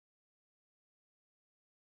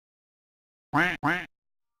Hello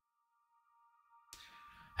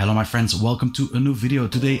my friends, welcome to a new video.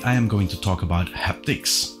 Today I am going to talk about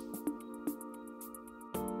haptics.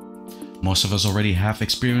 Most of us already have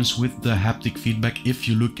experience with the haptic feedback. If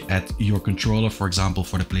you look at your controller, for example,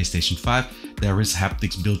 for the PlayStation 5, there is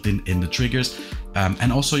haptics built in the triggers.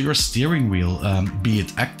 And also your steering wheel, be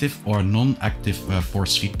it active or non-active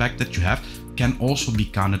force feedback that you have, can also be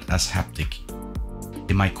counted as haptic.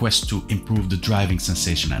 In my quest to improve the driving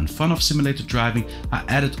sensation and fun of simulated driving, I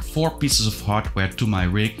added 4 pieces of hardware to my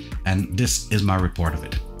rig, and this is my report of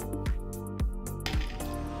it.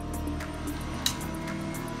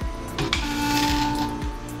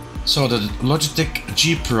 So the Logitech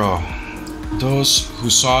G Pro, those who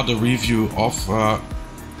saw the review of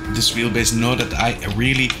this wheelbase know that I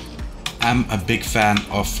really am a big fan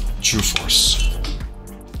of True Force.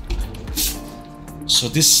 So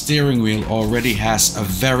this steering wheel already has a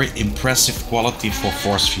very impressive quality for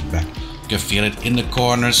force feedback. You can feel it in the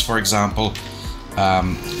corners, for example,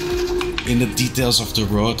 in the details of the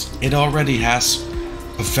road. It already has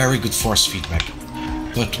a very good force feedback.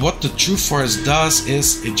 But what the True Force does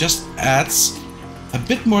is it just adds a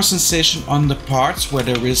bit more sensation on the parts where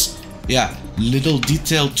there is, little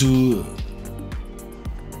detail,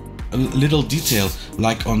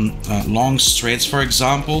 like on long straights, for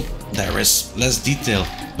example. There is less detail,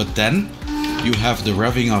 but then you have the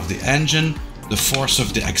revving of the engine, the force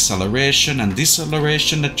of the acceleration and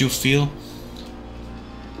deceleration that you feel,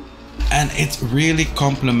 and it really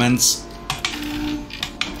complements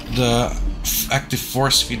the active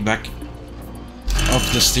force feedback of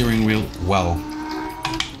the steering wheel well.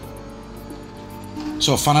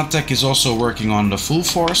 So Fanatec is also working on the full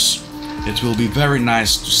force. It will be very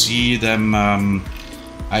nice to see them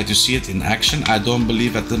to see it in action. I don't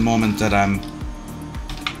believe at the moment that I'm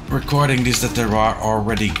recording this that there are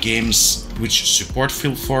already games which support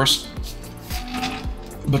full force,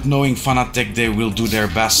 but knowing Fanatec, they will do their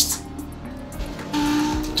best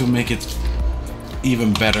to make it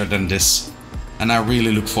even better than this, and I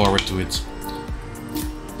really look forward to it.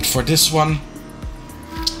 But for this one,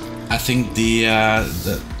 I think the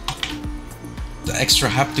extra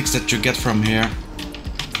haptics that you get from here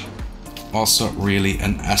also really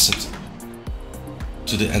an asset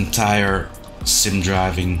to the entire sim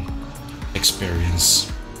driving experience.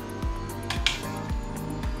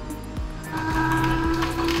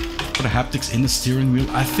 For the haptics in the steering wheel,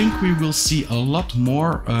 I think we will see a lot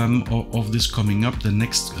more of this coming up the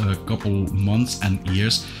next couple months and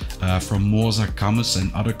years from Moza, Camus and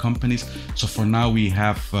other companies. So for now we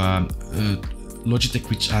have Logitech,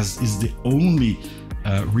 which is the only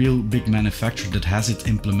real big manufacturer that has it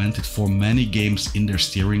implemented for many games in their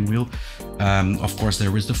steering wheel. Of course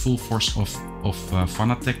there is the full force of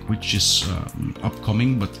Fanatec, which is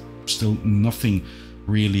upcoming, but still nothing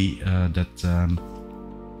really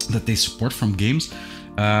that they support from games.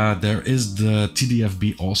 There is the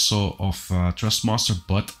t-dfb also of Trustmaster,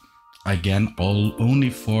 but again only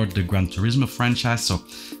for the Gran Turismo franchise, so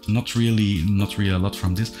not really a lot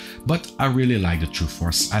from this. But I really like the True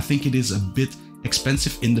Force. I think it is a bit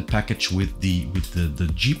expensive in the package with the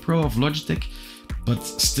G Pro of Logitech, but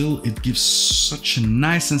still it gives such a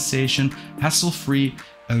nice sensation, hassle-free,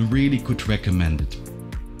 and really could recommend it.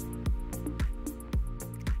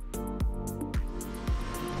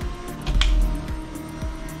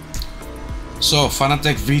 So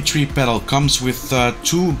Fanatec V3 pedal comes with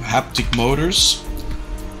 2 haptic motors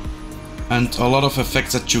and a lot of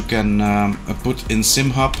effects that you can put in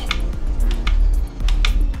SimHub.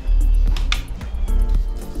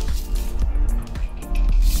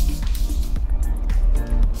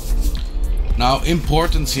 Now,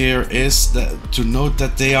 important here is to note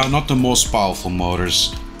that they are not the most powerful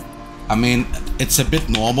motors. I mean, it's a bit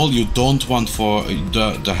normal. You don't want for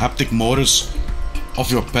the haptic motors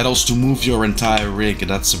of your pedals to move your entire rig.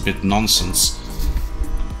 That's a bit nonsense.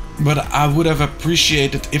 But I would have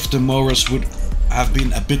appreciated if the motors would have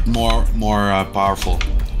been a bit more powerful.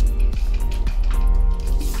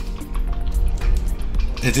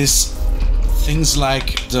 It is things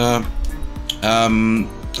like the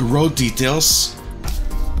road details.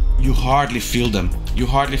 You hardly feel them.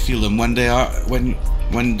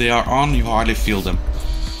 When they are on, you hardly feel them.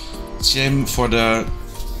 Same for the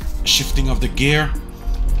shifting of the gear.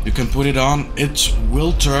 You can put it on. It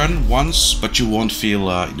will turn once, but you won't feel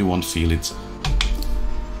it.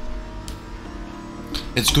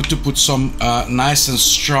 It's good to put some nice and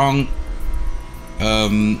strong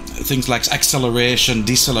things like acceleration,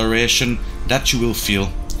 deceleration, that you will feel.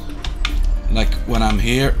 Like when I'm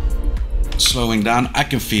here slowing down, I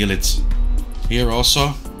can feel it. Here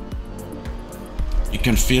also you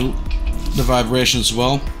can feel the vibrations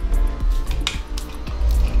well.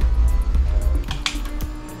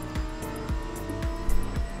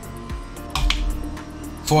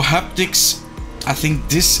 For haptics, I think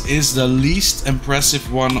this is the least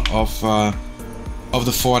impressive one of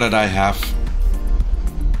the four that I have.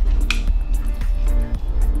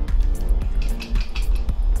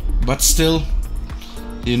 But still,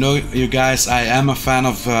 you know, you guys, I am a fan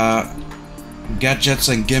of gadgets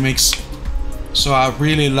and gimmicks, so I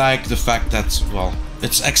really like the fact that, well,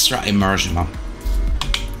 it's extra immersion.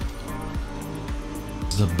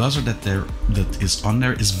 The buzzer that is on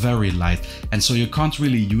there is very light, and so you can't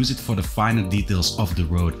really use it for the finer details of the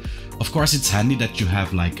road. Of course, it's handy that you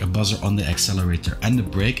have like a buzzer on the accelerator and the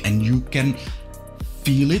brake, and you can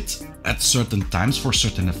feel it at certain times for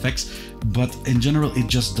certain effects, but in general it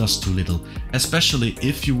just does too little, especially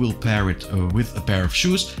if you will pair it with a pair of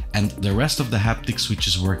shoes and the rest of the haptic switch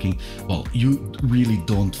is working. Well, you really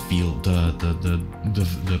don't feel the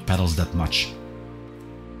pedals that much.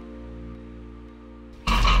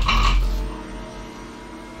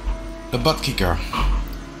 The butt kicker,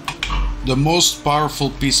 the most powerful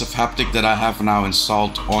piece of haptic that I have now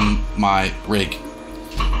installed on my rig.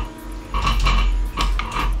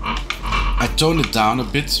 I toned it down a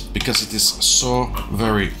bit because it is so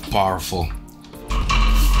very powerful.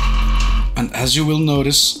 And as you will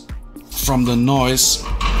notice from the noise,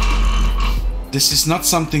 this is not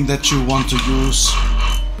something that you want to use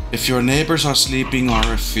if your neighbors are sleeping or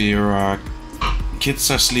if your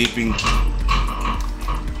kids are sleeping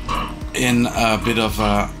in a bit of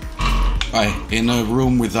a in a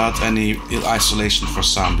room without any isolation for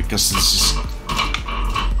sound, because this is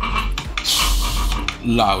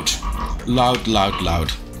loud.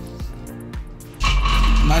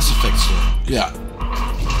 Nice effects though, yeah.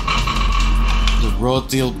 The road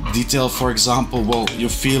detail, for example, well, you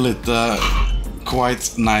feel it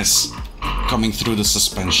quite nice coming through the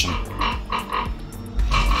suspension.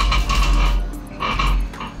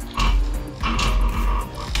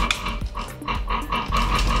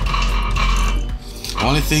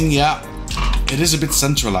 Only thing, yeah, it is a bit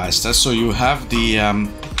centralized, so you have the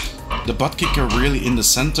butt kicker really in the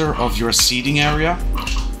center of your seating area,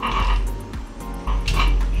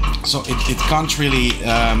 so it can't really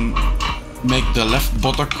make the left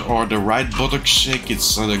buttock or the right buttock shake.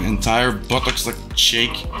 It's the entire buttocks that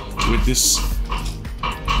shake with this.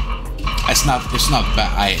 It's not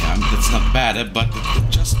bad. It's not bad, but it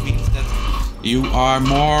just means that you are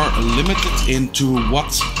more limited into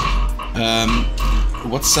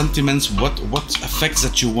what sentiments, what effects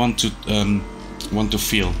that you want to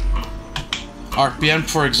feel. RPM,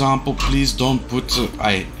 for example, please don't put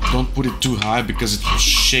it too high because it will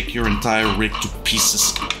shake your entire rig to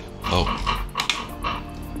pieces. Oh.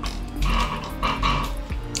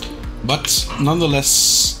 But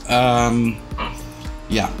nonetheless,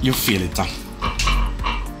 yeah, you feel it.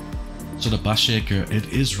 So the bus shaker,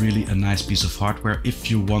 it is really a nice piece of hardware if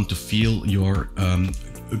you want to feel your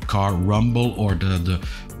car rumble or the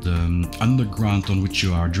underground on which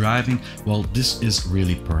you are driving. Well, this is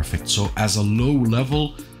really perfect. So as a low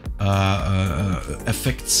level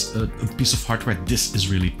effects piece of hardware, this is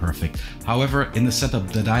really perfect. However, in the setup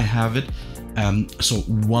that I have it, so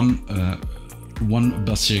one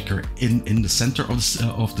bus shaker in the center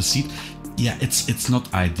of the seat, yeah, it's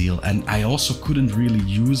not ideal, and I also couldn't really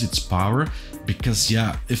use its power because,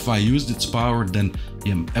 yeah, if I used its power, then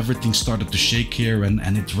everything started to shake here,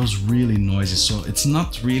 and it was really noisy. So it's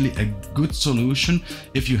not really a good solution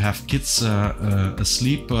if you have kids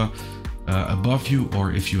asleep above you,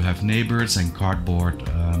 or if you have neighbors and cardboard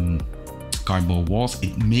walls.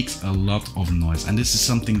 It makes a lot of noise, and this is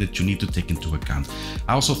something that you need to take into account.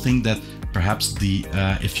 I also think that perhaps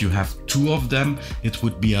if you have two of them, it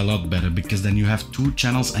would be a lot better, because then you have two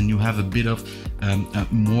channels and you have a bit of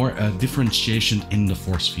more differentiation in the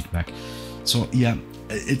force feedback. So yeah,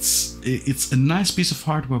 it's a nice piece of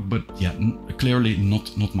hardware, but yeah, clearly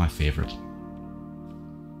not my favorite.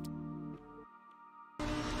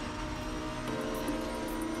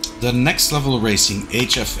 The Next Level Racing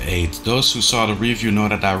HF8. Those who saw the review know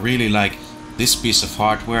that I really like this piece of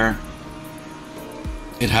hardware.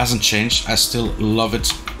 It hasn't changed, I still love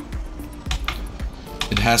it.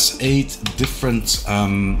 It has 8 different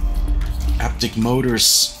haptic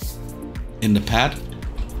motors in the pad.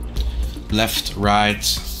 Left, right,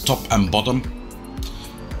 top and bottom.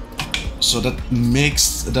 So that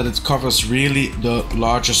makes that it covers really the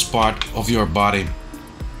largest part of your body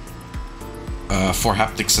for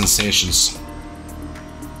haptic sensations.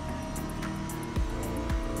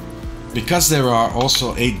 Because there are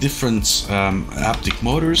also 8 different haptic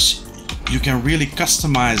motors, you can really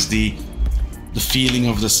customize the feeling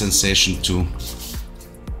of the sensation too.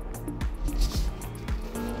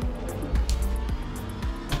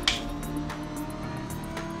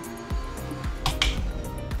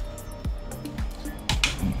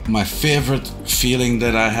 my favorite feeling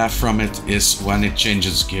that I have from it is when it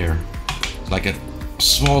changes gear. Like a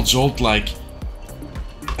small jolt, like,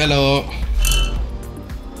 hello.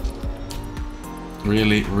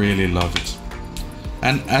 Really, really love it.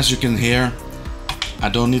 And as you can hear, I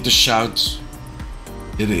don't need to shout.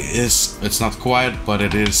 It's not quiet, but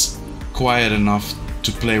it is quiet enough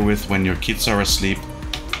to play with when your kids are asleep.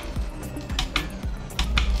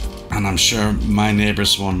 And I'm sure my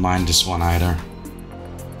neighbors won't mind this one either.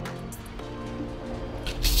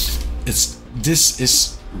 This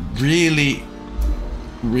is really,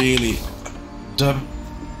 really the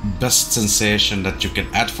best sensation that you can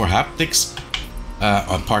add for haptics,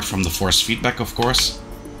 apart from the force feedback, of course.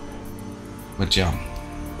 But yeah,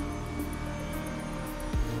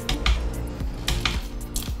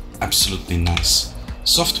 absolutely nice.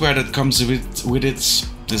 Software that comes with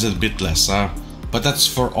it is a bit less, but that's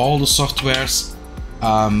for all the softwares.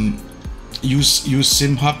 Use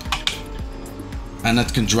SimHub, and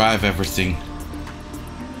that can drive everything.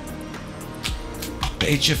 The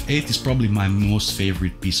HF8 is probably my most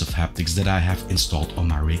favorite piece of haptics that I have installed on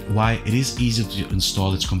my rig. Why? It is easy to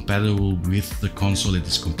install, it's compatible with the console, it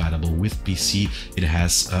is compatible with PC, it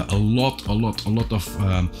has a lot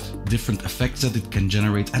of different effects that it can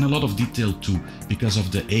generate, and a lot of detail too, because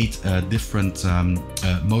of the 8 different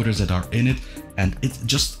motors that are in it, and it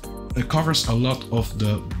just covers a lot of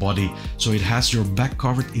the body. So it has your back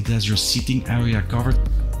covered, it has your seating area covered.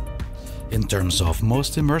 In terms of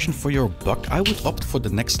most immersion for your buck, I would opt for the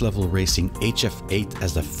next level racing HF8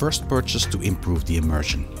 as the first purchase to improve the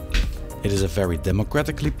immersion. It is a very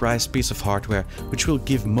democratically priced piece of hardware which will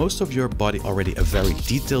give most of your body already a very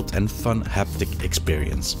detailed and fun haptic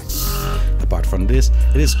experience. Apart from this,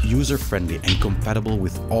 it is user-friendly and compatible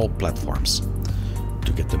with all platforms.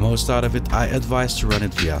 To get the most out of it, I advise to run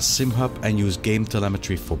it via SimHub and use game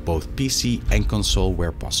telemetry for both PC and console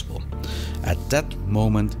where possible. At that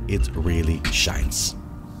moment, it really shines.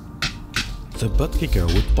 The butt kicker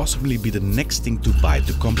would possibly be the next thing to buy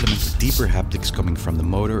to complement the deeper haptics coming from the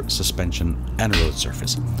motor, suspension and road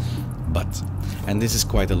surface. But, and this is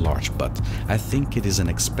quite a large but, I think it is an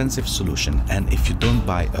expensive solution, and if you don't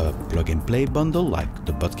buy a plug-and-play bundle like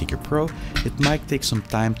the Butt Kicker Pro, it might take some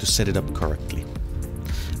time to set it up correctly.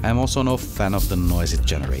 I'm also no fan of the noise it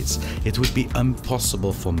generates. It would be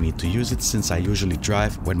impossible for me to use it since I usually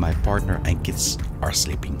drive when my partner and kids are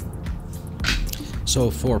sleeping. So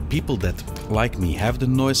for people that, like me, have the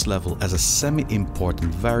noise level as a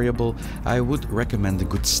semi-important variable, I would recommend a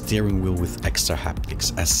good steering wheel with extra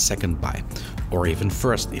haptics as second buy, or even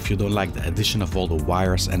first if you don't like the addition of all the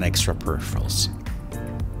wires and extra peripherals.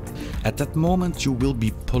 At that moment you will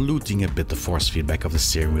be polluting a bit the force feedback of the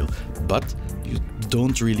steering wheel, but you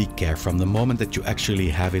don't really care from the moment that you actually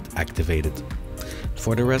have it activated.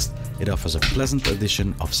 For the rest, it offers a pleasant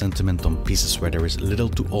addition of sentiment on pieces where there is little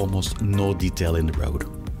to almost no detail in the road.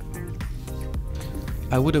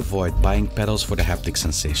 I would avoid buying pedals for the haptic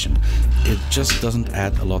sensation. It just doesn't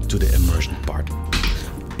add a lot to the immersion part.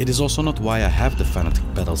 It is also not why I have the Fanatic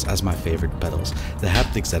pedals as my favorite pedals. The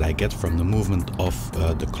haptics that I get from the movement of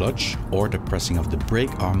the clutch or the pressing of the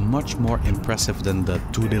brake are much more impressive than the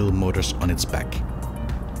 2 little motors on its back.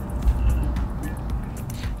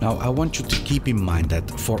 Now I want you to keep in mind that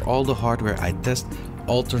for all the hardware I test,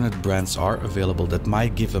 alternate brands are available that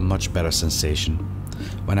might give a much better sensation.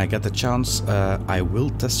 When I get the chance, I will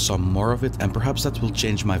test some more of it, and perhaps that will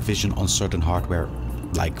change my vision on certain hardware,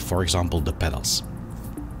 like for example the pedals.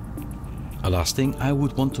 A last thing I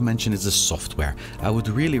would want to mention is the software. I would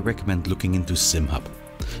really recommend looking into SimHub.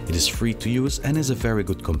 It is free to use and is a very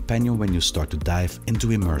good companion when you start to dive into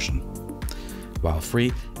immersion. While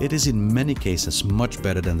free, it is in many cases much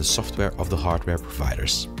better than the software of the hardware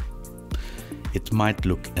providers. It might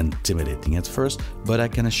look intimidating at first, but I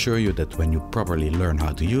can assure you that when you properly learn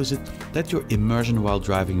how to use it, that your immersion while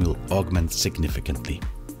driving will augment significantly.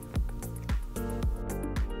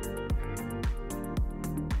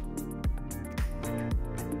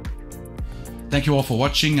 Thank you all for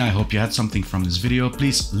watching. I hope you had something from this video.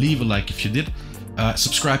 Please leave a like if you did.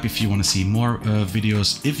 Subscribe if you want to see more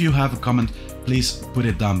videos. If you have a comment, please put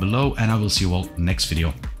it down below, and I will see you all next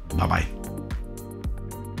video. Bye bye.